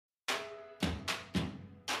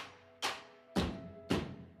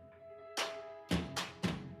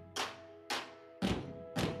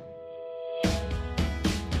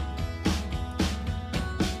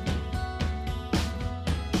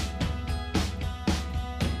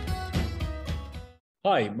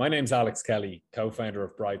Hi, my name's Alex Kelly, co-founder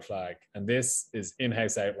of Bright Flag, and this is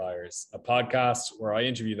In-House Outliers, a podcast where I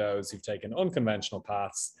interview those who've taken unconventional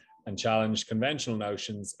paths and challenged conventional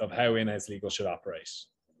notions of how in-house legal should operate.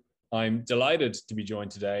 I'm delighted to be joined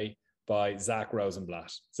today by Zach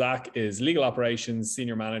Rosenblatt. Zach is Legal Operations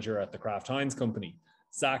Senior Manager at the Kraft Heinz Company.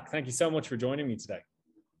 Zach, thank you so much for joining me today.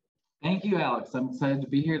 Thank you, Alex. I'm excited to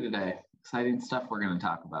be here today. Exciting stuff we're going to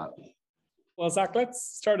talk about. Well, Zach,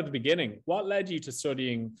 let's start at the beginning. What led you to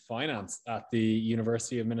studying finance at the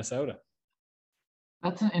University of Minnesota?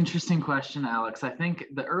 That's an interesting question, Alex. I think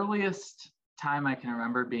the earliest time I can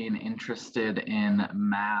remember being interested in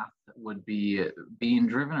math would be being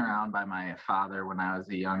driven around by my father when I was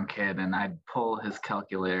a young kid, and I'd pull his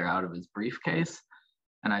calculator out of his briefcase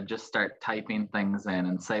and I'd just start typing things in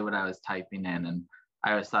and say what I was typing in. And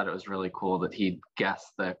I always thought it was really cool that he'd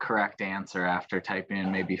guess the correct answer after typing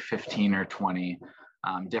in maybe 15 or 20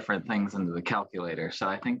 different things into the calculator. So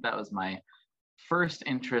I think that was my first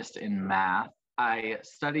interest in math. I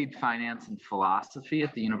studied finance and philosophy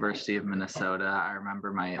at the University of Minnesota. I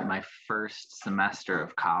remember my first semester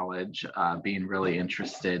of college being really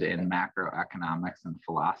interested in macroeconomics and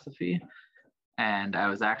philosophy. And I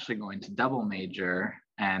was actually going to double major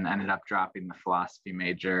and ended up dropping the philosophy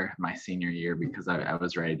major my senior year because I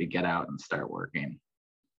was ready to get out and start working.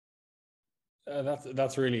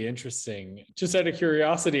 That's really interesting. Just out of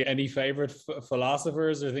curiosity, any favorite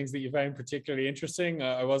philosophers or things that you found particularly interesting?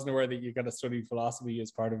 I wasn't aware that you got to study philosophy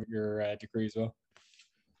as part of your degree as well.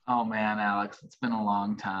 Oh man, Alex, it's been a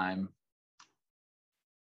long time.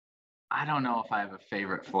 I don't know if I have a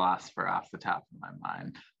favorite philosopher off the top of my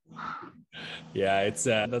mind. Yeah, it's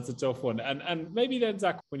that's a tough one. And maybe then,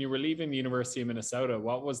 Zach, when you were leaving the University of Minnesota,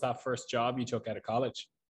 what was that first job you took out of college?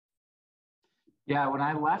 Yeah, when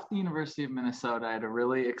I left the University of Minnesota, I had a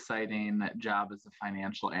really exciting job as a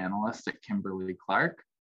financial analyst at Kimberly-Clark.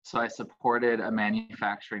 So I supported a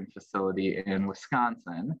manufacturing facility in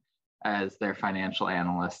Wisconsin as their financial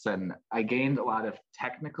analyst. And I gained a lot of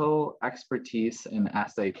technical expertise in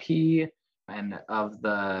SAP and of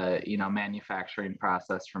the manufacturing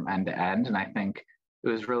process from end to end. And I think it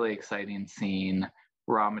was really exciting seeing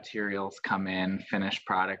raw materials come in, finished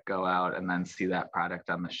product go out, and then see that product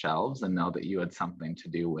on the shelves and know that you had something to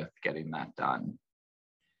do with getting that done.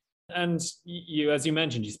 And you, as you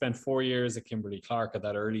mentioned, you spent 4 years at Kimberly-Clark at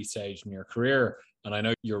that early stage in your career. And I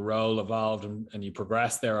know your role evolved and you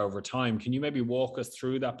progressed there over time. Can you maybe walk us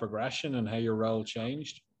through that progression and how your role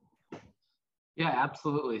changed? Yeah,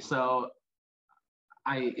 absolutely. So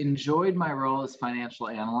I enjoyed my role as financial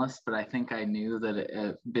analyst, but I think I knew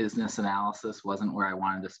that business analysis wasn't where I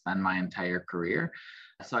wanted to spend my entire career.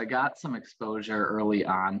 So I got some exposure early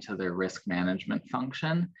on to their risk management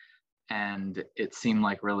function. And it seemed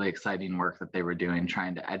like really exciting work that they were doing,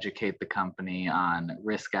 trying to educate the company on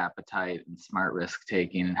risk appetite and smart risk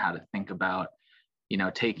taking and how to think about,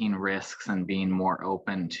 taking risks and being more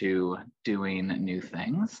open to doing new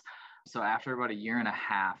things. So after about a year and a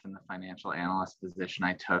half in the financial analyst position,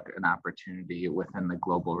 I took an opportunity within the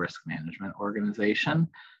global risk management organization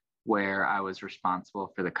where I was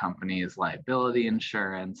responsible for the company's liability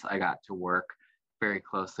insurance. I got to work very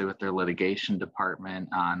closely with their litigation department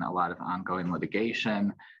on a lot of ongoing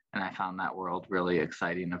litigation. And I found that world really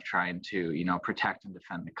exciting of trying to, protect and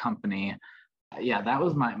defend the company. Yeah, that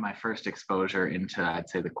was my first exposure into, I'd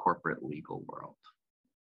say, the corporate legal world.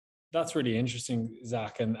 That's really interesting,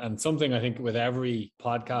 Zach. And something I think with every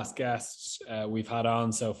podcast guest we've had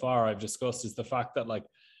on so far, I've discussed is the fact that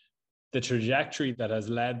the trajectory that has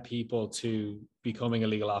led people to becoming a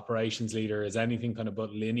legal operations leader is anything kind of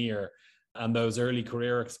but linear. And those early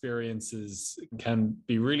career experiences can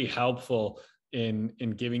be really helpful in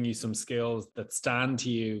giving you some skills that stand to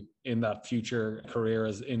you in that future career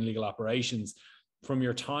as in legal operations. From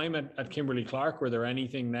your time at Kimberly-Clark, were there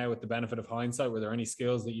anything now with the benefit of hindsight, were there any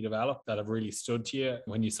skills that you developed that have really stood to you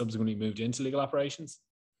when you subsequently moved into legal operations?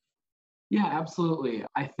 Yeah, absolutely.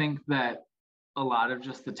 I think that a lot of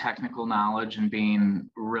just the technical knowledge and being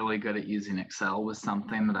really good at using Excel was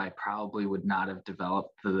something that I probably would not have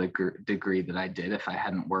developed to the degree that I did if I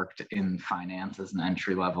hadn't worked in finance as an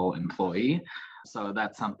entry-level employee. So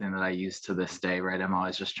that's something that I use to this day, right? I'm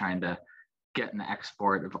always just trying to get an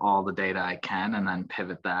export of all the data I can and then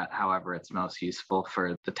pivot that however it's most useful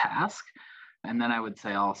for the task. And then I would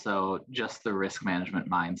say also just the risk management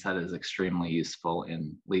mindset is extremely useful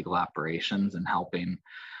in legal operations and helping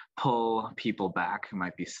pull people back who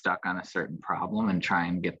might be stuck on a certain problem and try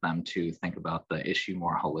and get them to think about the issue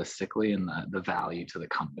more holistically and the value to the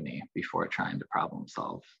company before trying to problem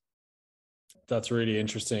solve. That's really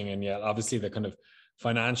interesting. And yeah, obviously the kind of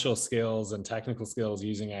financial skills and technical skills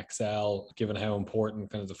using Excel, given how important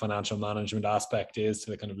kind of the financial management aspect is to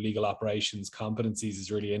the kind of legal operations competencies, is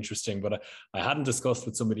really interesting. But I hadn't discussed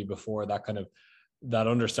with somebody before that kind of that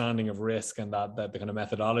understanding of risk and that the kind of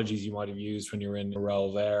methodologies you might have used when you were in a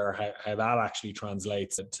role there, how that actually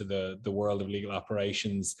translates to the world of legal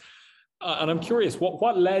operations. And I'm curious,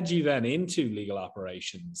 what led you then into legal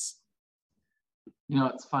operations? You know,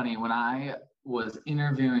 it's funny. When I was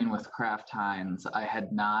interviewing with Kraft Heinz, I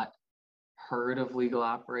had not heard of legal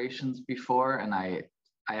operations before, and I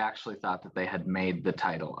actually thought that they had made the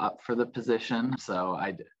title up for the position. So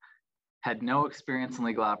I had no experience in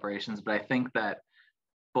legal operations, but I think that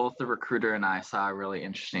both the recruiter and I saw a really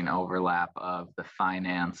interesting overlap of the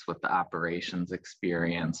finance with the operations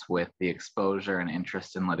experience, with the exposure and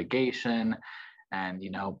interest in litigation, and, you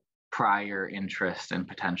know, prior interest in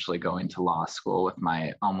potentially going to law school with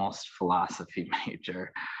my almost philosophy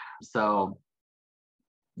major. So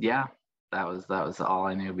yeah, that was all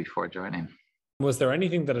I knew before joining. Was there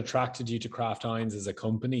anything that attracted you to Kraft Heinz as a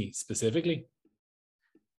company specifically?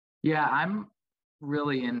 Yeah, I'm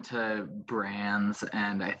really into brands,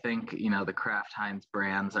 and I think, you know, the Kraft Heinz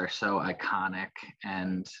brands are so iconic,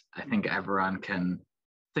 and I think everyone can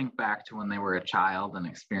think back to when they were a child and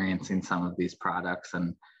experiencing some of these products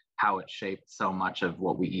and how it shaped so much of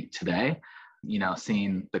what we eat today. You know,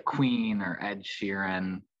 seeing the Queen or Ed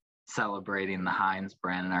Sheeran celebrating the Heinz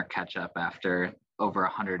brand in our ketchup after over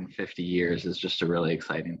 150 years is just a really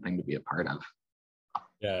exciting thing to be a part of.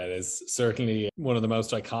 Yeah, it is certainly one of the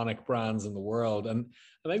most iconic brands in the world. And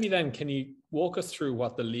maybe then, can you walk us through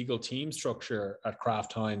what the legal team structure at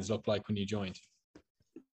Kraft Heinz looked like when you joined?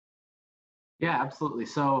 Yeah, absolutely.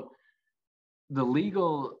 So the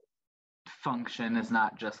legal function is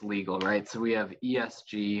not just legal, right? So we have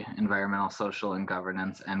ESG, environmental, social, and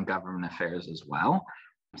governance, and government affairs as well.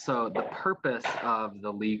 So the purpose of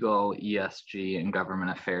the legal, ESG, and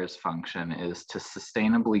government affairs function is to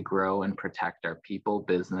sustainably grow and protect our people,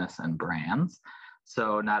 business, and brands.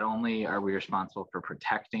 So not only are we responsible for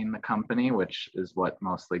protecting the company, which is what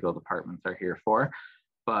most legal departments are here for,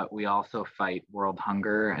 but we also fight world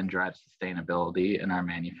hunger and drive sustainability in our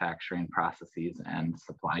manufacturing processes and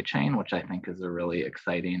supply chain, which I think is a really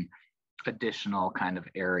exciting additional kind of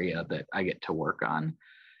area that I get to work on.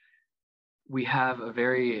 We have a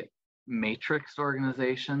very matrixed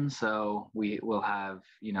organization. So we will have,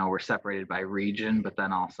 you know, we're separated by region, but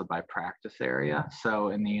then also by practice area. So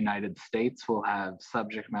in the United States, we'll have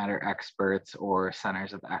subject matter experts or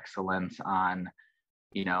centers of excellence on,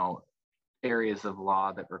 you know, areas of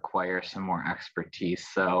law that require some more expertise.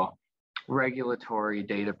 So regulatory,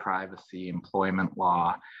 data privacy, employment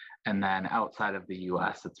law, and then outside of the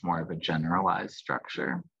US, it's more of a generalized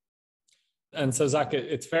structure. And so, Zach,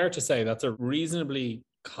 it's fair to say that's a reasonably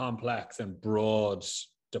complex and broad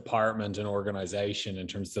department and organization in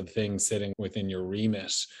terms of things sitting within your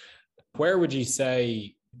remit. Where would you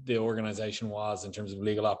say the organization was in terms of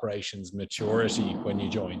legal operations maturity when you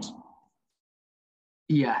joined?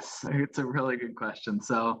 Yes, it's a really good question.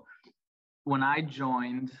 So when I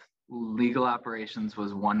joined, legal operations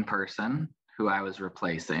was one person who I was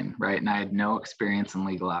replacing, right? And I had no experience in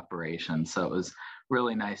legal operations. So it was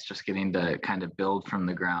really nice just getting to kind of build from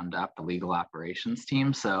the ground up a legal operations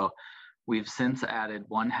team. So we've since added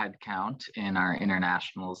one headcount in our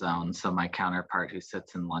international zone. So my counterpart who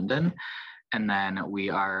sits in London. And then we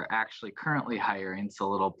are actually currently hiring, so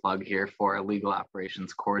a little plug here, for a legal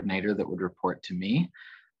operations coordinator that would report to me.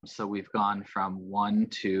 So we've gone from one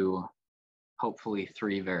to hopefully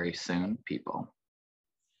three very soon people.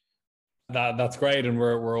 That's great, and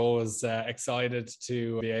we're always excited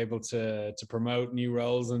to be able to promote new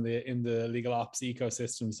roles in the legal ops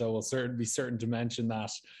ecosystem. So we'll certainly be certain to mention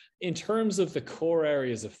that. In terms of the core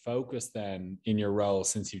areas of focus, then in your role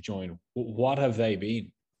since you joined, what have they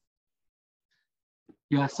been?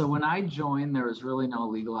 Yeah, so when I joined, there was really no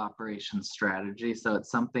legal operations strategy. So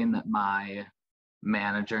it's something that my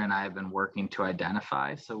manager and I have been working to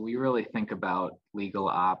identify. So we really think about legal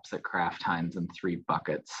ops at Kraft Heinz in three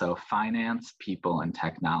buckets. So finance, people, and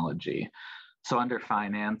technology. So under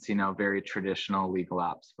finance, you know, very traditional legal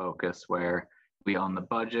ops focus where we own the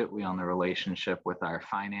budget, we own the relationship with our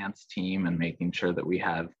finance team and making sure that we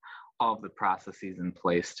have all of the processes in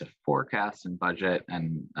place to forecast and budget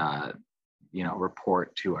and you know,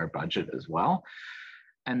 report to our budget as well.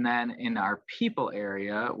 And then in our people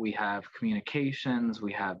area, we have communications,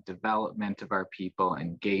 we have development of our people,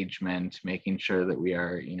 engagement, making sure that we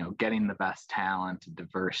are, you know, getting the best talent, a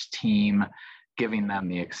diverse team, giving them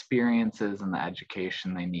the experiences and the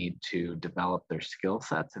education they need to develop their skill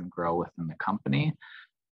sets and grow within the company.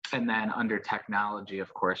 And then under technology,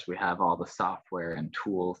 of course, we have all the software and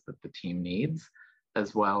tools that the team needs,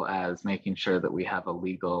 as well as making sure that we have a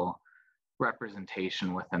legal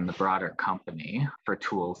representation within the broader company for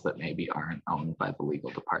tools that maybe aren't owned by the legal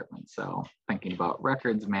department. So thinking about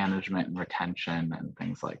records management and retention and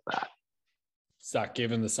things like that. Zach,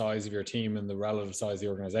 given the size of your team and the relative size of the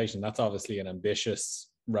organization, that's obviously an ambitious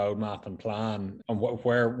roadmap and plan. And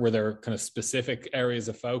where were there kind of specific areas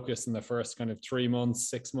of focus in the first kind of 3 months,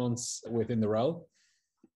 6 months within the role?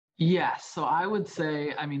 Yes. So I would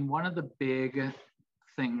say, I mean, one of the big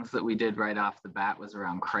things that we did right off the bat was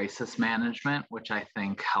around crisis management, which I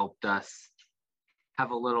think helped us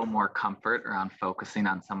have a little more comfort around focusing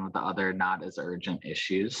on some of the other not as urgent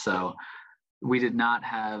issues. So we did not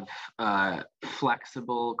have a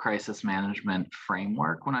flexible crisis management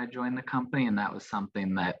framework when I joined the company. And that was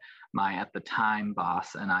something that my, at the time,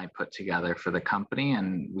 boss and I put together for the company.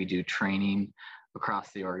 And we do training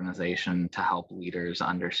across the organization to help leaders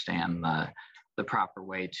understand the proper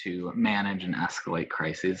way to manage and escalate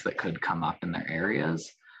crises that could come up in their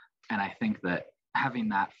areas. And I think that having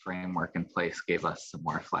that framework in place gave us some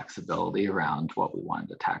more flexibility around what we wanted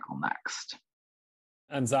to tackle next.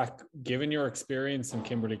 And Zach, given your experience in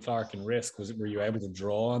Kimberly-Clark and risk, were you able to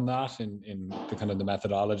draw on that in the kind of the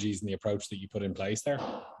methodologies and the approach that you put in place there?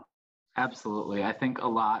 Absolutely. I think a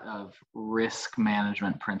lot of risk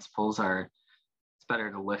management principles are, it's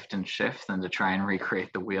better to lift and shift than to try and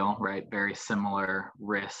recreate the wheel, right? Very similar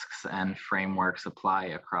risks and frameworks apply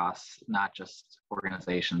across not just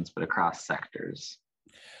organizations, but across sectors.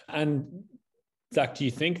 And Zach, do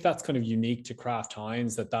you think that's kind of unique to Kraft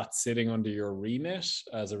Heinz, that's sitting under your remit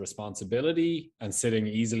as a responsibility and sitting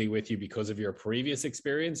easily with you because of your previous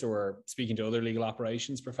experience, or speaking to other legal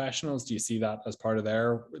operations professionals? Do you see that as part of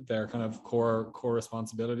their kind of core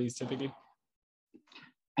responsibilities typically?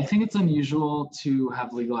 I think it's unusual to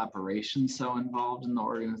have legal operations so involved in the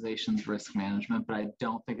organization's risk management, but I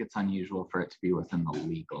don't think it's unusual for it to be within the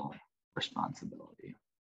legal responsibility.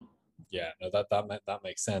 Yeah, no, that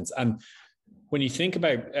makes sense. And when you think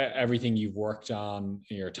about everything you've worked on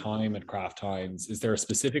in your time at Kraft Heinz, is there a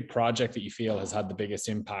specific project that you feel has had the biggest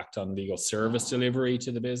impact on legal service delivery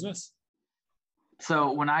to the business?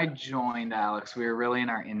 So when I joined, Alex, we were really in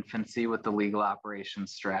our infancy with the legal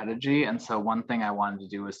operations strategy. And so one thing I wanted to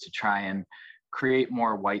do was to try and create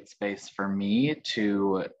more white space for me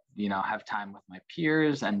to, have time with my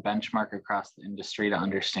peers and benchmark across the industry to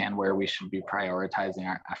understand where we should be prioritizing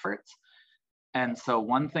our efforts. And so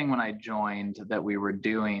one thing when I joined that we were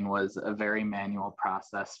doing was a very manual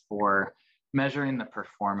process for measuring the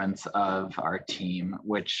performance of our team,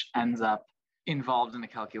 which ends up involved in a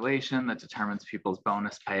calculation that determines people's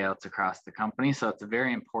bonus payouts across the company. So it's a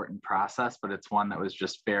very important process, but it's one that was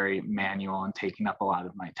just very manual and taking up a lot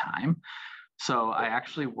of my time. So I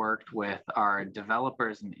actually worked with our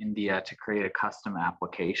developers in India to create a custom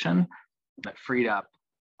application that freed up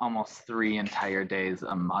almost 3 entire days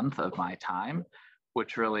a month of my time,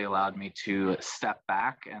 which really allowed me to step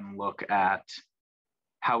back and look at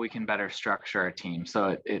how we can better structure our team.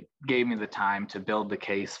 So it gave me the time to build the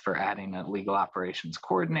case for adding a legal operations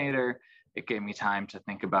coordinator. It gave me time to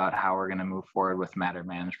think about how we're going to move forward with matter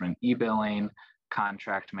management, e-billing,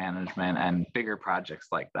 contract management, and bigger projects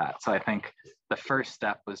like that. So I think the first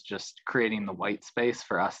step was just creating the white space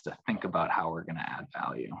for us to think about how we're going to add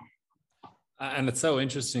value. And it's so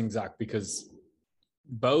interesting, Zach, because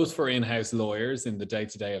both for in-house lawyers in the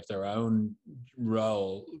day-to-day of their own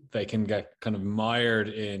role, they can get kind of mired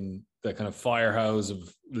in the kind of fire hose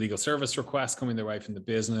of legal service requests coming their way from the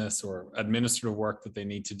business or administrative work that they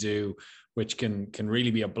need to do, which can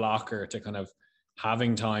really be a blocker to kind of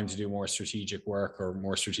having time to do more strategic work or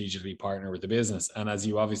more strategically partner with the business. And as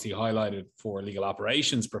you obviously highlighted, for legal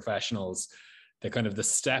operations professionals, the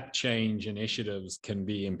step change initiatives can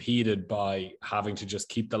be impeded by having to just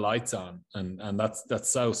keep the lights on. And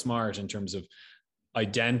that's so smart in terms of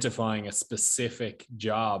identifying a specific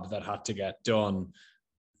job that had to get done,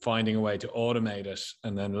 finding a way to automate it,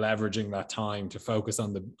 and then leveraging that time to focus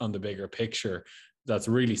on the bigger picture. That's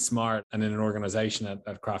really smart. And in an organization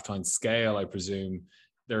at Kraft Heinz scale, I presume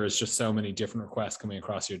there is just so many different requests coming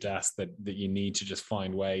across your desk that you need to just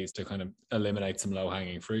find ways to kind of eliminate some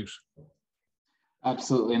low-hanging fruit.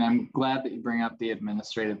 Absolutely. And I'm glad that you bring up the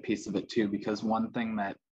administrative piece of it too, because one thing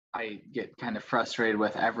that I get kind of frustrated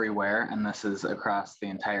with everywhere, and this is across the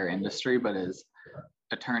entire industry, but is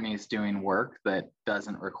attorneys doing work that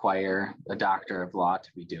doesn't require a doctor of law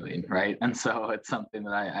to be doing, right? And so it's something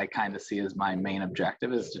that I kind of see as my main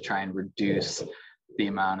objective, is to try and reduce the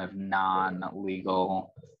amount of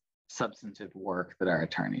non-legal substantive work that our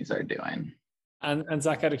attorneys are doing. And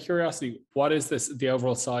Zach, out of curiosity, what is the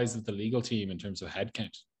overall size of the legal team in terms of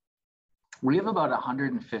headcount? We have about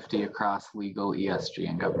 150 across legal, ESG,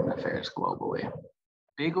 and government affairs globally.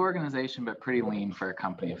 Big organization, but pretty lean for a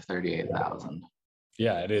company of 38,000.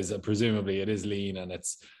 Yeah, it is. Presumably it is lean, and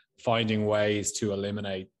it's finding ways to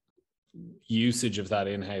eliminate usage of that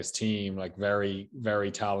in-house team, like very, very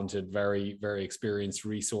talented, very, very experienced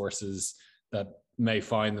resources that may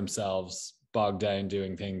find themselves bogged down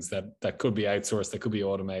doing things that could be outsourced, that could be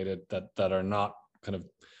automated, that are not kind of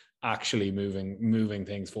actually moving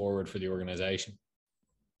things forward for the organization.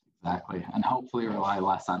 Exactly. And hopefully rely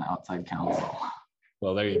less on outside counsel.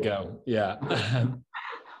 Well, there you go. Yeah.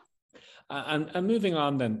 And moving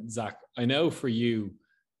on then, Zach, I know for you,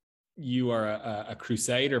 you are a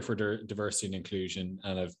crusader for diversity and inclusion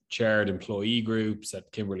and have chaired employee groups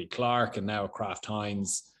at Kimberly-Clark and now at Kraft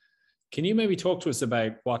Heinz. Can you maybe talk to us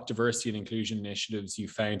about what diversity and inclusion initiatives you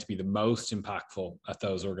found to be the most impactful at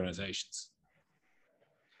those organizations?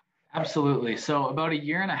 Absolutely. So about 1.5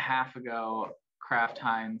 years ago, Kraft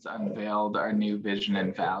Heinz unveiled our new vision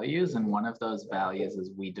and values. And one of those values is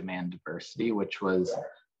we demand diversity, which was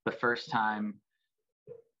the first time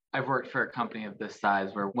I've worked for a company of this size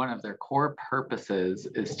where one of their core purposes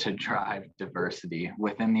is to drive diversity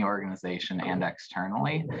within the organization and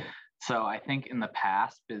externally. So I think in the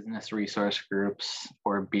past, business resource groups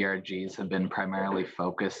or BRGs have been primarily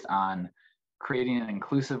focused on creating an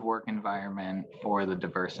inclusive work environment for the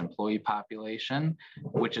diverse employee population,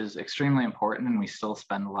 which is extremely important, and we still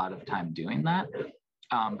spend a lot of time doing that.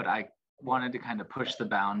 But I wanted to kind of push the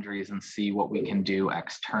boundaries and see what we can do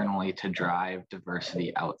externally to drive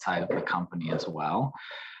diversity outside of the company as well.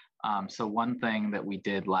 So one thing that we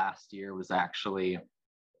did last year was actually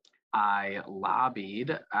I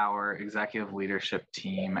lobbied our executive leadership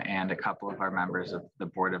team and a couple of our members of the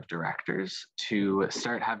board of directors to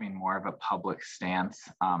start having more of a public stance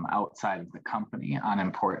outside of the company on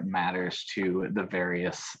important matters to the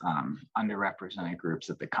various underrepresented groups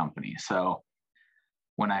at the company. So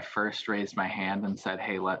when I first raised my hand and said,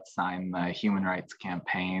 hey, let's sign the Human Rights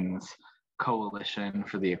Campaign's Coalition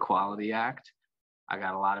for the Equality Act, I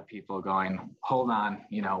got a lot of people going, hold on,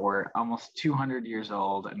 we're almost 200 years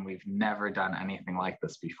old and we've never done anything like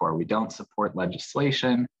this before. We don't support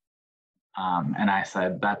legislation. And I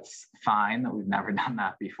said, that's fine that we've never done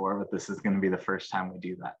that before, but this is going to be the first time we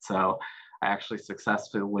do that. So I actually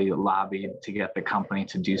successfully lobbied to get the company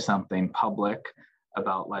to do something public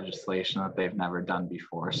about legislation that they've never done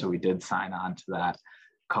before. So we did sign on to that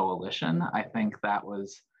coalition. I think that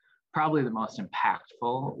was probably the most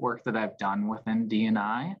impactful work that I've done within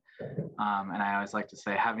D&I. And I always like to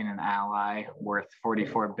say having an ally worth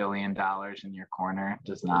 $44 billion in your corner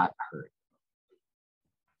does not hurt.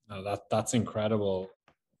 No, that's incredible,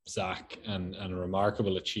 Zach, and a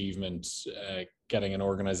remarkable achievement, getting an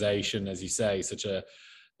organization, as you say, such a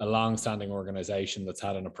long-standing organization that's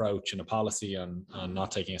had an approach and a policy on not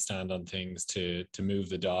taking a stand on things to move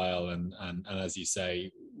the dial. And as you say,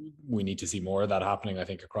 we need to see more of that happening, I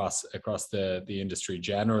think, across the industry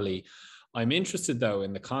generally. I'm interested, though,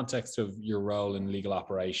 in the context of your role in legal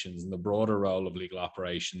operations and the broader role of legal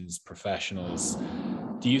operations professionals.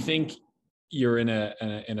 Do you think you're in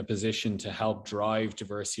a position to help drive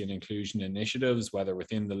diversity and inclusion initiatives, whether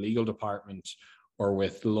within the legal department or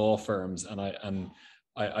with law firms? And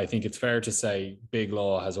I think it's fair to say big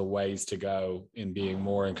law has a ways to go in being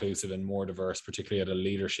more inclusive and more diverse, particularly at a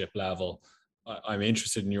leadership level. I'm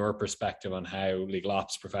interested in your perspective on how legal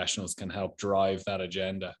ops professionals can help drive that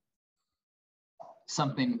agenda.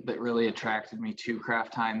 Something that really attracted me to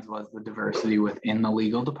Kraft Heinz was the diversity within the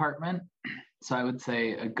legal department. So I would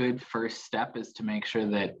say a good first step is to make sure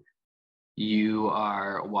that you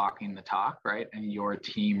are walking the talk, right? And your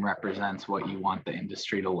team represents what you want the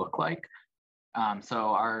industry to look like. So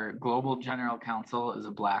our global general counsel is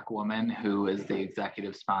a Black woman who is the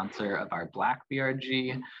executive sponsor of our Black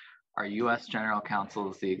BRG. Our US general counsel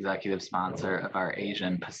is the executive sponsor of our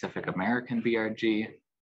Asian Pacific American BRG.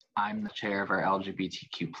 I'm the chair of our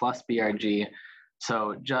LGBTQ plus BRG.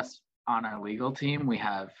 So just on our legal team, we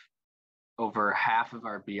have over half of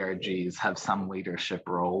our BRGs have some leadership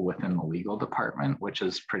role within the legal department, which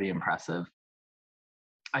is pretty impressive.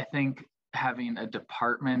 I think having a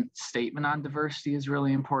department statement on diversity is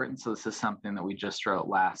really important. So this is something that we just wrote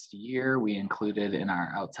last year. We included in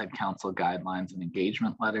our outside counsel guidelines and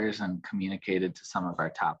engagement letters and communicated to some of our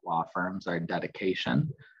top law firms our dedication.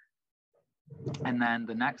 And then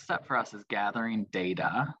the next step for us is gathering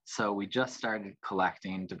data. So we just started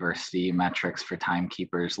collecting diversity metrics for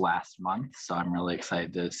timekeepers last month. So I'm really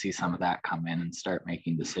excited to see some of that come in and start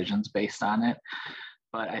making decisions based on it.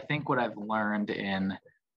 But I think what I've learned in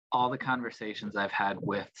all the conversations I've had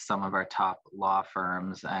with some of our top law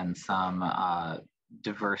firms and some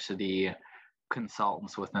diversity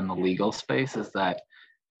consultants within the legal space is that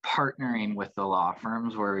partnering with the law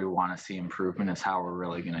firms where we want to see improvement is how we're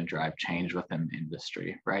really going to drive change within the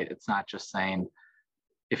industry, right? It's not just saying,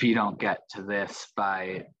 if you don't get to this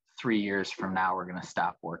by 3 years from now, we're going to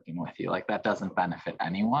stop working with you. Like, that doesn't benefit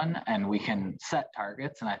anyone. And we can set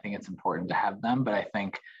targets, and I think it's important to have them, but I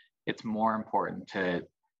think it's more important to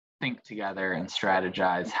think together and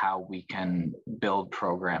strategize how we can build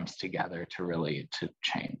programs together to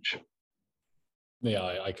change.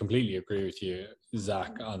 Yeah, I completely agree with you,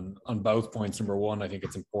 Zach, on both points. Number one, I think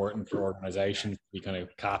it's important for organizations to be kind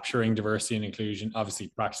of capturing diversity and inclusion, obviously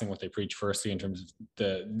practicing what they preach firstly in terms of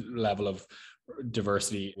the level of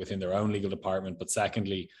diversity within their own legal department, but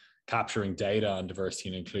secondly, capturing data on diversity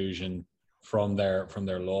and inclusion from their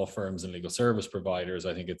law firms and legal service providers.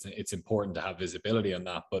 I think it's important to have visibility on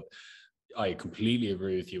that. But I completely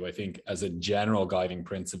agree with you. I think as a general guiding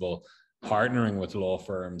principle, partnering with law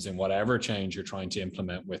firms in whatever change you're trying to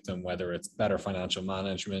implement with them, whether it's better financial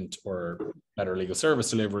management or better legal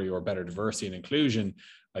service delivery or better diversity and inclusion,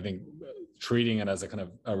 I think treating it as a kind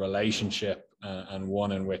of a relationship and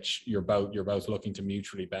one in which you're both looking to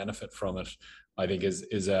mutually benefit from it, I think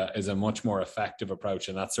is a much more effective approach.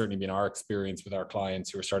 And that's certainly been our experience with our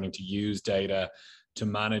clients who are starting to use data to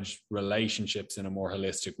manage relationships in a more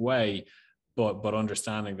holistic way. But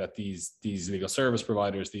understanding that these legal service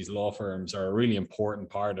providers, these law firms, are a really important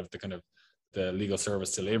part of the kind of the legal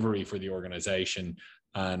service delivery for the organization,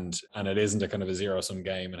 and it isn't a kind of a zero-sum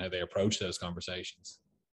game in how they approach those conversations.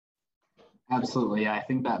 Absolutely. I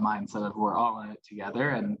think that mindset of we're all in it together,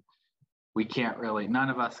 and we can't really, none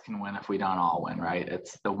of us can win if we don't all win, right?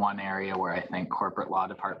 It's the one area where I think corporate law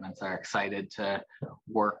departments are excited to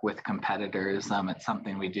work with competitors. It's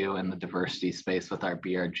something we do in the diversity space with our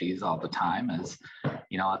BRGs all the time is,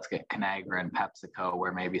 let's get Conagra and PepsiCo,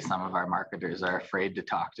 where maybe some of our marketers are afraid to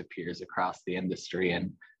talk to peers across the industry.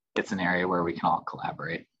 And it's an area where we can all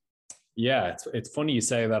collaborate. Yeah, it's funny you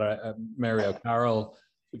say that. Mary O'Carroll,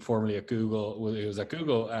 formerly at Google, he was at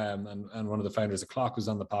Google, and one of the founders of Clock was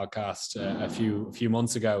on the podcast a few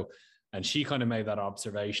months ago, and she kind of made that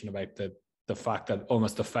observation about the fact that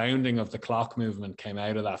almost the founding of the Clock movement came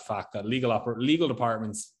out of that fact that legal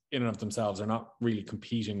departments in and of themselves are not really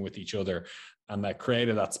competing with each other, and that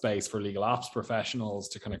created that space for legal ops professionals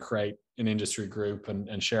to kind of create an industry group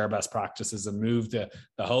and share best practices and move the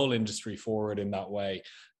whole industry forward in that way.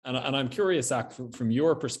 And I'm curious, Zach, from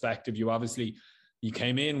your perspective, you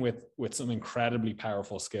came in with some incredibly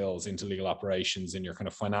powerful skills into legal operations, in your kind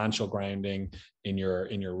of financial grounding, in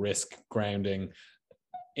your risk grounding.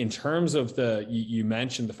 In terms of you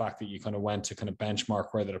mentioned the fact that you kind of went to kind of benchmark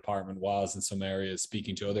where the department was in some areas,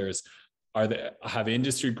 speaking to others. Have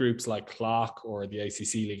industry groups like Clock or the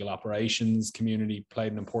ACC legal operations community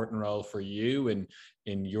played an important role for you in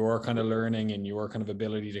your kind of learning and your kind of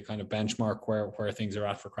ability to kind of benchmark where things are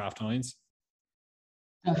at for Kraft Heinz?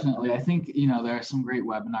 Definitely. I think, there are some great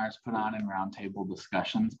webinars put on and roundtable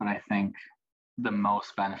discussions, but I think the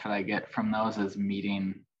most benefit I get from those is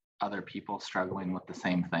meeting other people struggling with the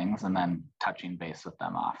same things and then touching base with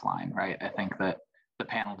them offline, right? I think that the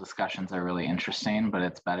panel discussions are really interesting, but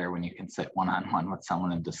it's better when you can sit one-on-one with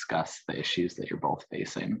someone and discuss the issues that you're both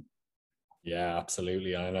facing. Yeah,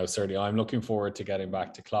 absolutely. I know, certainly I'm looking forward to getting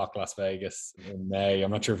back to Clock Las Vegas in May.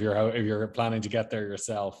 I'm not sure if you're planning to get there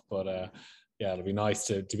yourself, but yeah, it'll be nice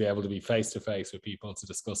to be able to be face-to-face with people to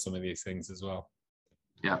discuss some of these things as well.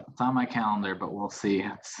 Yeah, it's on my calendar, but we'll see.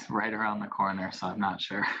 It's right around the corner, so I'm not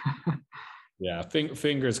sure. Yeah,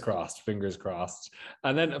 fingers crossed.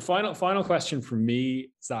 And then a final question from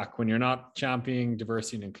me, Zach. When you're not championing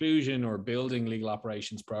diversity and inclusion or building legal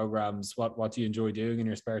operations programs, what do you enjoy doing in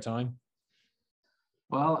your spare time?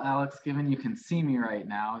 Well, Alex, given you can see me right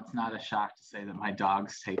now, it's not a shock to say that my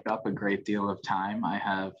dogs take up a great deal of time. I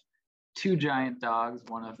have 2 giant dogs.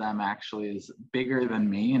 One of them actually is bigger than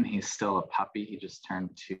me, and he's still a puppy. He just turned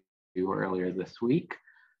 2 earlier this week.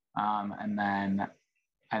 And then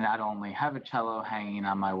I not only have a cello hanging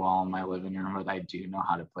on my wall in my living room, but I do know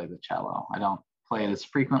how to play the cello. I don't play it as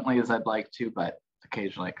frequently as I'd like to, but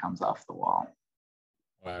occasionally it comes off the wall.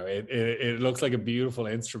 Wow, it looks like a beautiful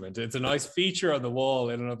instrument. It's a nice feature on the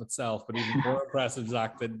wall in and of itself, but even more impressive,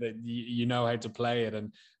 Zach, that you know how to play it.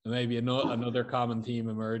 And maybe another common theme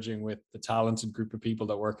emerging with the talented group of people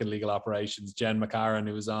that work in legal operations. Jen McCarran,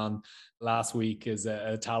 who was on last week, is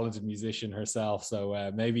a talented musician herself.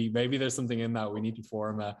 So maybe there's something in that. We need to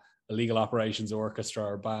form a legal operations orchestra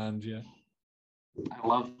or band. Yeah, I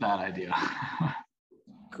love that idea.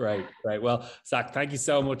 Great. Well, Zach, thank you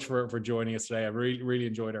so much for joining us today. I really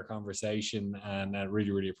enjoyed our conversation, and I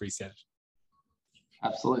really appreciate it.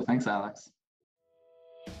 Absolutely. Thanks, Alex.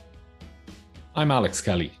 I'm Alex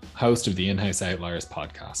Kelly, host of the In-House Outliers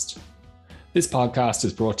podcast. This podcast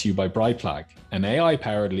is brought to you by Brightflag, an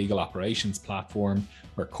AI-powered legal operations platform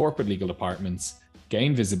where corporate legal departments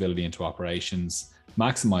gain visibility into operations,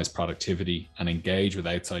 maximize productivity, and engage with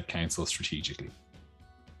outside counsel strategically.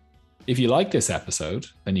 If you like this episode,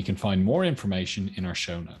 then you can find more information in our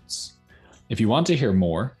show notes. If you want to hear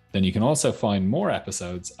more, then you can also find more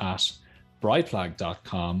episodes at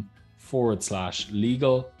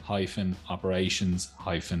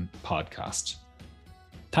brightflag.com/legal-operations-podcast.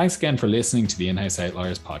 Thanks again for listening to the In-House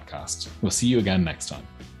Outliers podcast. We'll see you again next time.